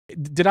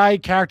Did I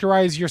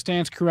characterize your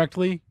stance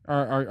correctly?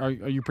 Are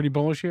you pretty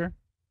bullish here?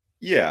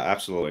 Yeah,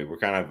 absolutely. We're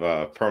kind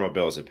of perma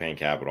bills at paying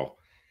capital.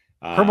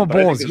 Purple But I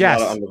think bulls, there's a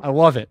lot of yes, I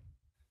love it.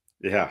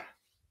 yeah.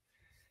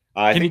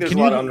 I Can think you there's can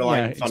a lot you of yeah,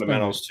 underlying explain it.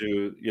 fundamentals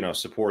to,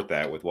 support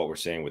that with what we're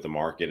seeing with the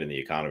market and the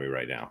economy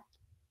right now.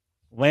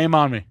 Lay 'em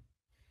on me.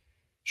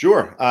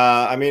 Sure.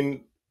 I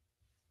mean,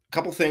 a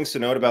couple things to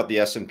note about the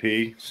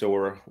S&P. So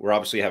we're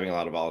obviously having a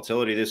lot of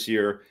volatility this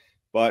year,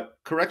 but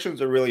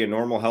corrections are really a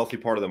normal, healthy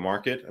part of the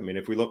market. I mean,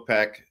 if we look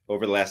back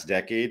over the last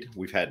decade,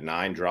 we've had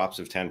 9 drops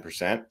of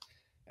 10%.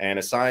 And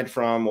aside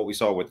from what we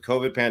saw with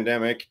COVID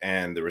pandemic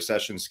and the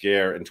recession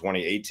scare in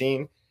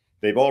 2018,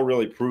 they've all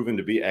really proven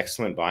to be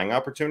excellent buying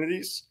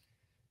opportunities.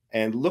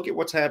 And look at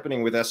what's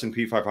happening with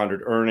S&P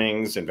 500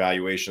 earnings and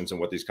valuations and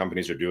what these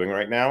companies are doing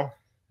right now.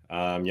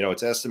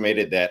 It's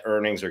estimated that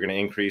earnings are going to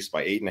increase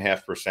by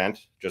 8.5%,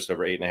 just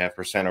over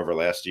 8.5% over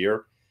last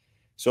year.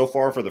 So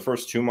far, for the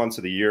first 2 months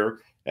of the year,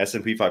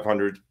 S&P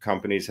 500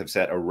 companies have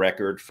set a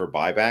record for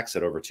buybacks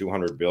at over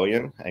 200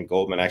 billion, and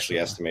Goldman I actually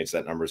saw estimates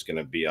that number is going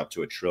to be up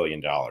to $1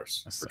 trillion for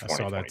I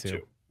saw that 2022.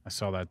 too. I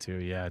saw that too.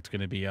 Yeah, it's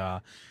going to be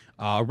a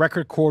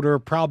record quarter,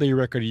 probably a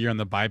record year on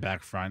the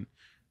buyback front,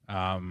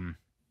 um,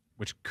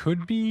 which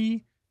could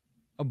be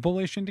a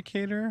bullish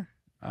indicator.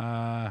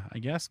 I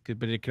guess,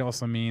 but it could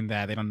also mean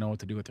that they don't know what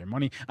to do with their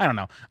money. I don't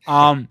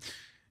know.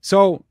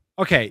 So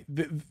okay,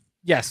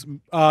 yes,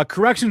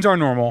 corrections are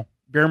normal.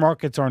 Bear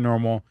markets are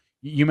normal.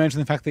 You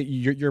mentioned the fact that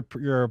you're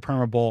a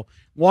perma bull.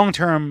 Long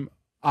term,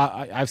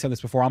 I've said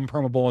this before. I'm a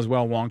perma bull as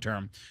well. Long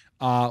term.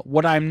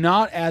 What I'm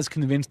not as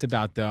convinced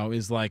about though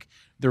is like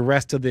the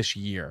rest of this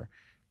year.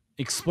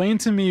 Explain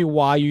to me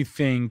why you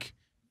think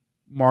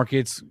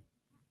markets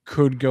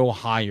could go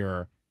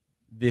higher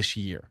this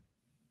year.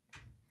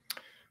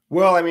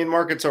 Well, I mean,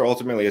 markets are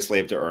ultimately a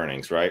slave to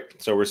earnings, right?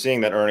 So we're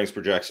seeing that earnings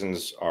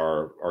projections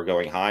are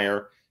going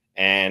higher,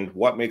 and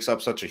what makes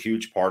up such a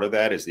huge part of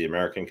that is the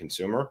American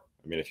consumer.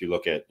 I mean, if you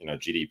look at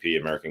GDP,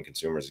 American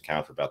consumers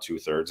account for about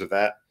 2/3 of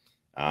that.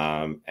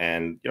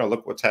 And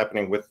look what's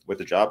happening with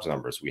the jobs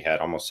numbers. We had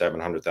almost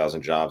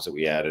 700,000 jobs that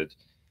we added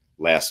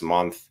last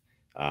month.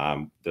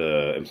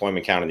 The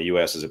employment count in the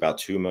U.S. is about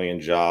 2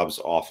 million jobs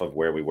off of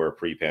where we were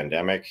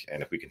pre-pandemic,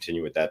 and if we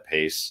continue at that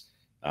pace,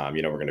 we're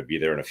going to be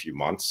there in a few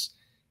months.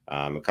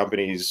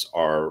 Companies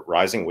are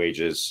rising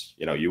wages.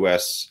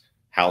 U.S.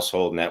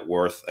 household net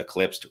worth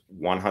eclipsed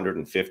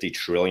 $150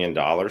 trillion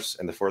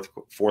in the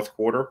fourth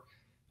quarter,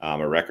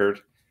 a record.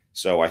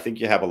 So I think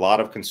you have a lot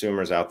of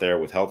consumers out there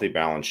with healthy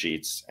balance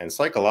sheets, and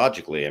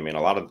psychologically, I mean,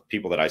 a lot of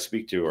people that I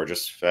speak to are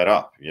just fed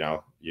up.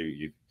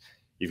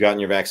 You've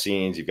gotten your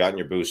vaccines, you've gotten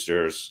your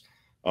boosters.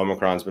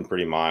 Omicron's been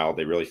pretty mild.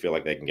 They really feel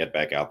like they can get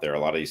back out there. A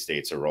lot of these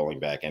states are rolling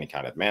back any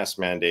kind of mask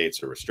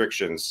mandates or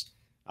restrictions.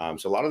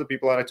 So a lot of the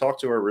people that I talk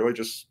to are really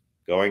just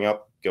going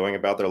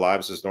about their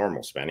lives as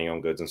normal, spending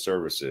on goods and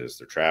services.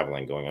 They're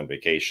traveling, going on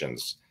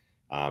vacations.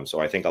 So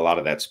I think a lot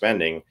of that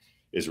spending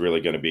is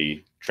really going to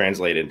be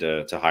translated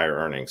to higher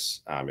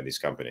earnings in these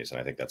companies.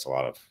 And I think that's a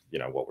lot of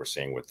what we're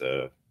seeing with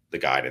the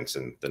guidance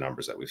and the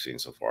numbers that we've seen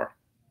so far.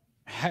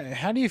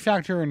 How do you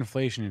factor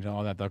inflation into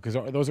all that though? Because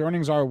those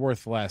earnings are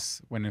worth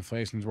less when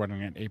inflation's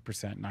running at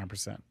 8%,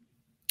 9%.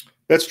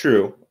 That's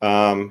true.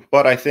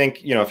 But I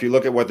think, if you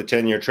look at what the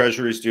 10-year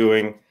Treasury is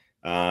doing,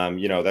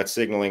 that's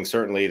signaling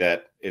certainly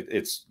that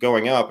it's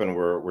going up and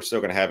we're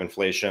still going to have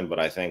inflation. But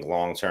I think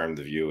long term,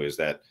 the view is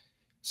that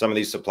some of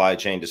these supply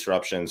chain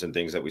disruptions and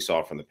things that we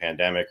saw from the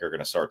pandemic are going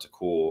to start to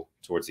cool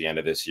towards the end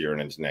of this year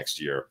and into next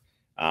year.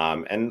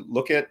 And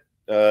look at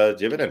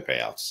dividend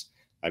payouts.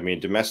 I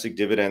mean, domestic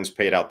dividends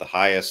paid out the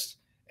highest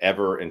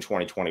ever in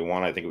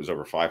 2021. I think it was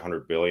over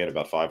 500 billion,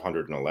 about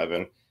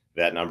 511.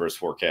 That number is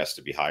forecast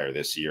to be higher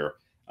this year.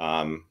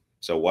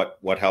 So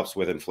what helps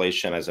with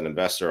inflation as an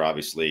investor,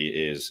 obviously,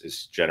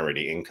 is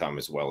generating income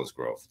as well as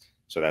growth.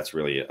 So that's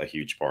really a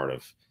huge part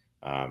of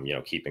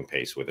keeping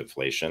pace with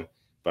inflation.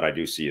 But I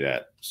do see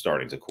that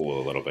starting to cool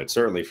a little bit,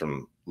 certainly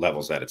from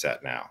levels that it's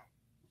at now.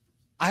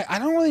 I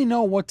don't really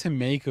know what to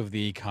make of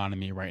the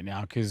economy right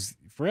now because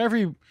for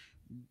every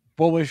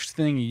bullish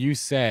thing you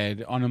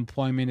said,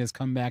 unemployment has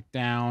come back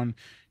down.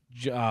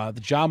 The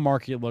job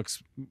market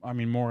looks, I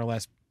mean, more or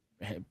less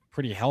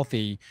pretty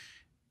healthy.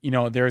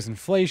 There's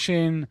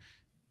inflation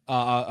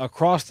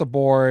across the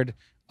board.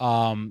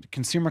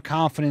 Consumer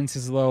confidence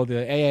is low.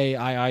 The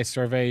AAII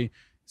survey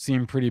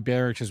seemed pretty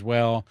bearish as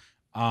well.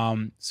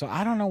 So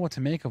I don't know what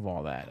to make of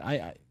all that.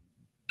 I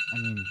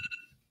mean,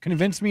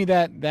 convince me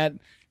that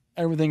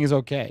everything is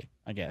okay,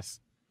 I guess.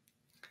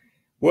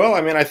 Well,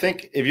 I mean, I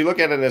think if you look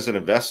at it as an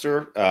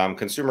investor,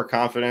 consumer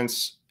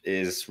confidence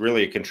is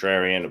really a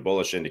contrarian, a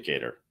bullish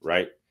indicator,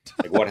 right?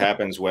 Like what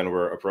happens when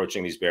we're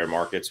approaching these bear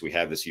markets? We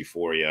have this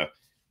euphoria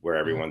where Yeah.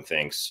 everyone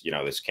thinks,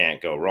 this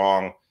can't go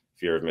wrong,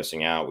 fear of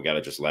missing out. We got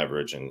to just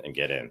leverage and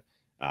get in.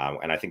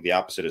 And I think the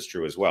opposite is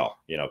true as well.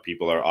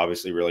 People are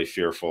obviously really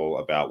fearful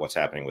about what's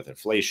happening with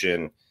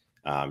inflation,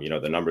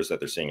 the numbers that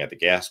they're seeing at the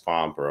gas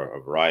pump or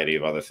a variety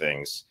of other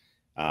things.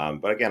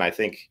 But again, I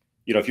think,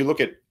 if you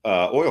look at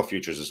oil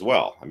futures as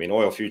well, I mean,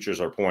 oil futures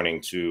are pointing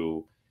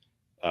to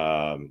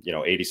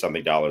 $80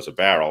 something a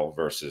barrel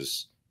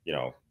versus,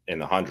 in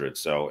the hundreds.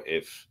 So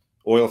if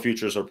oil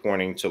futures are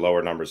pointing to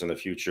lower numbers in the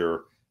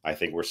future, I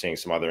think we're seeing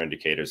some other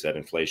indicators that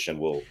inflation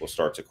will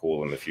start to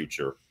cool in the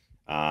future.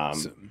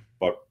 So,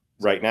 But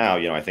right now,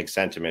 I think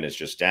sentiment is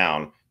just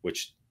down,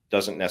 which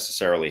doesn't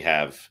necessarily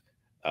have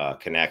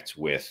connect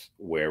with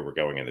where we're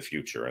going in the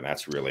future. And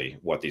that's really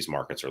what these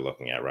markets are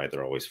looking at, right?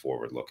 They're always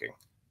forward looking.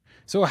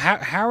 so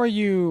how are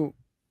you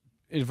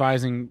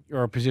advising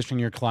or positioning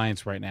your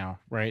clients right now,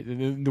 right?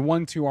 The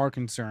ones who are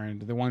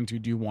concerned, the ones who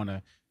do want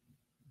to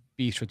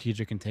be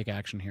strategic and take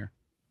action here.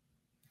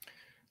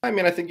 I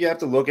mean, I think you have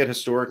to look at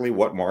historically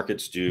what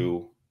markets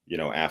do,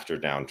 after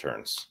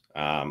downturns.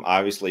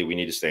 Obviously, we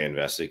need to stay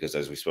invested because,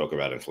 as we spoke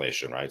about,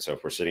 inflation, right? So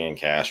if we're sitting in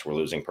cash, we're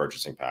losing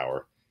purchasing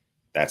power.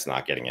 That's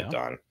not getting it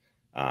done.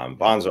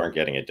 Bonds aren't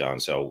getting it done.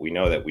 So we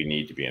know that we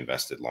need to be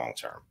invested long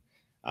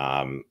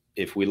term.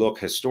 If we look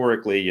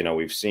historically,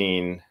 we've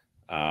seen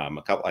a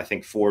couple, I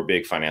think 4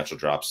 big financial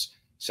drops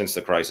since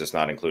the crisis,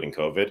 not including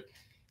COVID.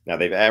 Now,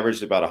 they've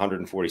averaged about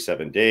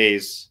 147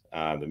 days.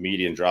 The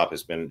median drop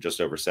has been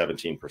just over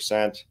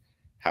 17%.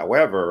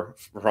 However,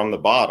 from the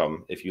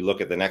bottom, if you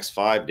look at the next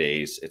 5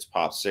 days, it's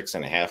popped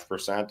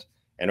 6.5%.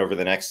 And over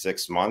the next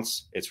 6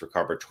 months, it's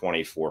recovered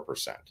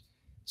 24%.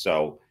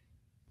 So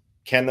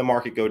can the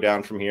market go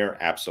down from here?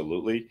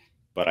 Absolutely.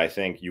 But I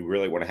think you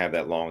really want to have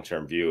that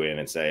long-term view in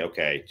and say,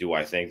 okay, do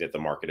I think that the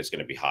market is going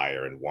to be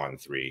higher in 1,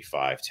 3,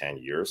 5, 10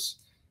 years?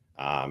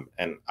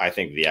 And I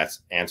think the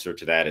answer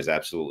to that is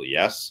absolutely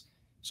yes.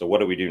 So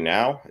what do we do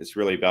now? It's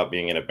really about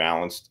being in a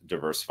balanced,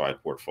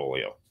 diversified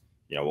portfolio.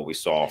 What we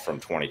saw from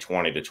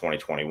 2020 to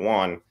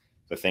 2021,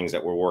 the things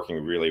that were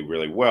working really,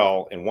 really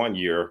well in one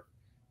year,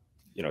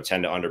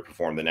 tend to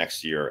underperform the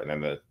next year. And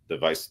then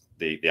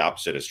the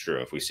opposite is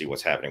true if we see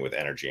what's happening with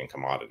energy and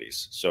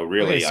commodities. So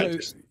really,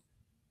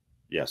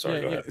 Okay,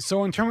 sorry, go ahead.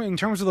 So in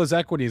terms of those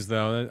equities,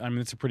 though, I mean,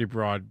 it's a pretty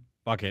broad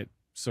bucket.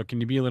 So can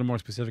you be a little more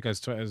specific as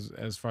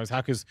far as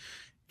how? Because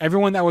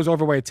everyone that was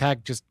overweight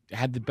tech just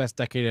had the best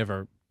decade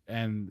ever,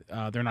 and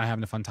they're not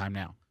having a fun time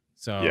now.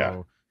 So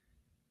Yeah.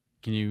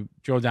 can you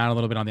drill down a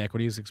little bit on the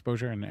equities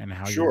exposure and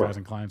how you're Sure.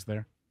 advising clients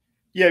there?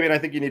 Yeah, I mean, I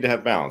think you need to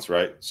have balance,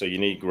 right? So you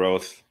need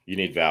growth, you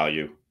need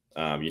value,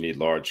 you need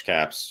large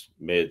caps,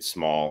 mid,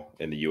 small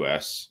in the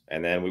U.S.,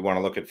 and then we want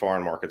to look at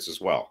foreign markets as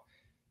well.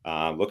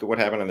 Look at what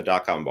happened in the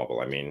dot-com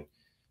bubble. I mean,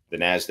 the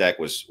Nasdaq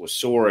was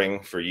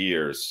soaring for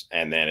years,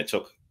 and then it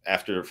took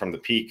from the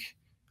peak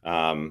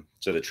to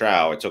the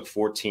trough, it took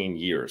 14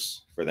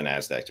 years for the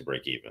Nasdaq to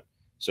break even.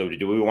 So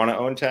do we want to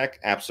own tech?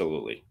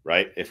 Absolutely,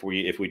 right? If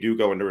we do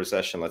go into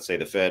recession, let's say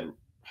the Fed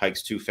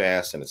hikes too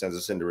fast and it sends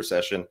us into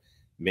recession,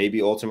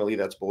 maybe ultimately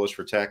that's bullish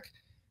for tech.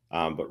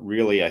 But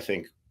really, I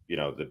think,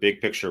 the big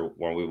picture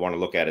when we want to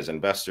look at as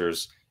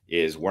investors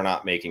is we're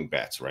not making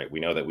bets, right? We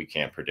know that we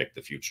can't predict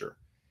the future.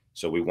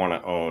 So we want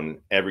to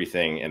own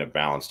everything in a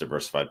balanced,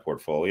 diversified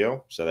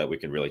portfolio so that we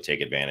can really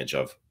take advantage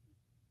of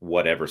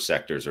whatever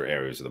sectors or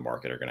areas of the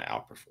market are going to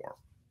outperform.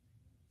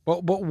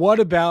 But what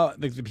about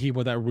the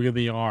people that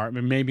really are? I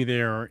mean, maybe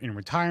they're in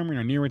retirement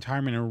or near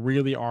retirement and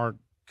really are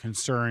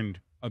concerned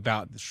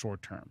about the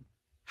short term.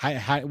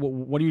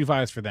 What do you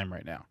advise for them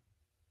right now?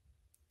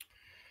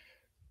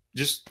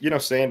 Just,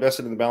 stay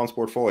invested in the balanced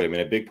portfolio. I mean,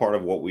 a big part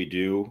of what we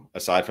do,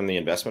 aside from the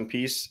investment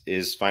piece,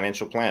 is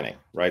financial planning,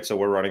 right? So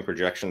we're running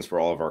projections for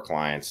all of our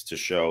clients to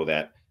show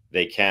that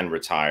they can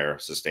retire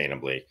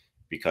sustainably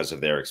because of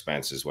their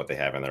expenses, what they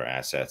have in their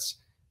assets,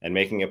 and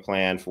making a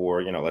plan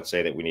for, let's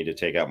say that we need to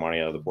take out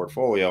money out of the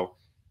portfolio.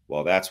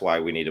 Well, that's why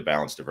we need a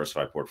balanced,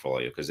 diversified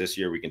portfolio, because this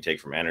year we can take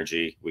from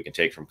energy, we can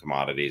take from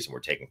commodities, and we're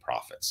taking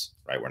profits,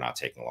 right? We're not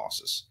taking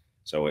losses.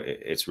 So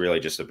it's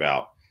really just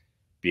about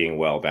being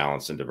well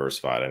balanced and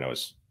diversified. I know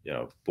it's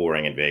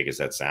boring and vague as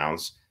that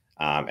sounds,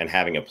 and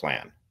having a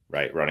plan,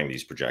 right? Running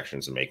these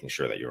projections and making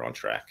sure that you're on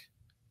track.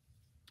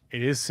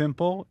 It is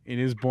simple. It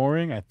is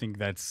boring. I think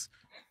that's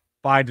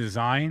by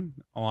design.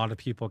 A lot of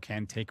people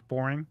can take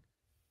boring,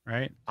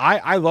 right?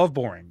 I love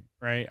boring,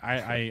 right?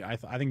 I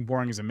think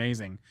boring is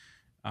amazing,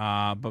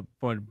 but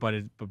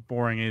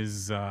boring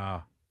is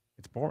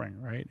it's boring,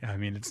 right? I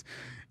mean, it's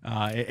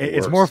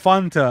more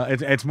fun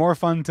it's more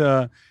fun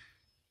to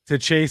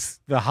chase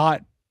the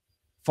hot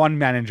fund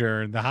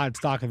manager, the hot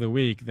stock of the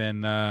week,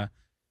 than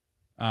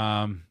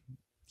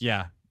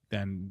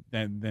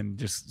than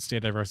just stay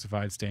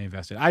diversified, stay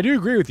invested. I do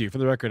agree with you. For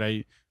the record,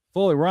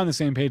 we're on the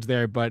same page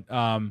there, but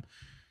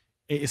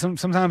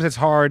sometimes it's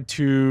hard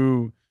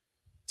to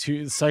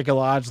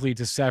psychologically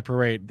to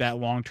separate that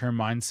long-term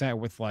mindset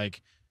with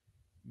like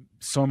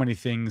so many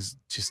things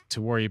just to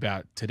worry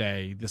about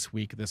today, this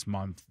week, this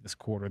month, this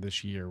quarter,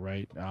 this year,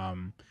 right?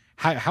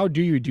 How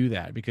do you do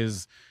that?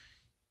 Because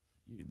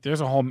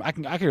there's a whole I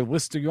could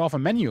list you off a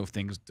menu of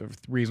things, of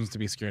reasons to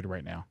be scared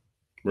right now.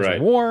 There's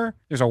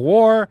a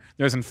war,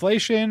 there's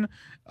inflation,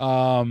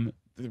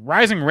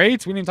 rising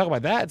rates. We didn't talk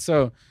about that.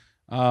 So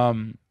how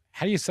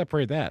do you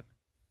separate that?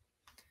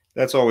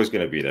 That's always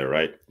going to be there,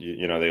 right?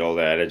 The old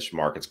adage,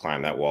 markets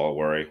climb that wall of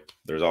worry.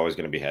 There's always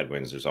going to be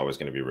headwinds. There's always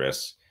going to be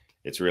risks.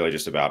 It's really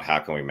just about how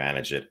can we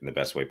manage it in the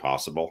best way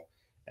possible.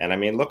 And I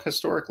mean, look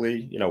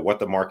historically, what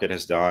the market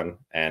has done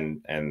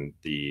and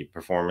the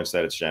performance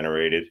that it's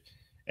generated.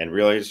 And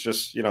really, it's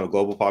just the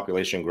global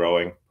population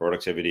growing,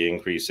 productivity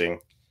increasing,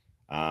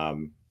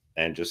 and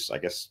just I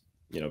guess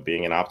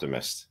being an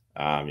optimist.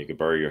 You could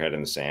bury your head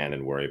in the sand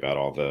and worry about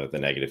all the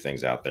negative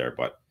things out there,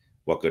 but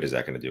what good is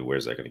that going to do?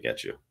 Where's that going to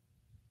get you?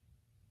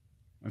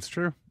 That's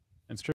true. It's true.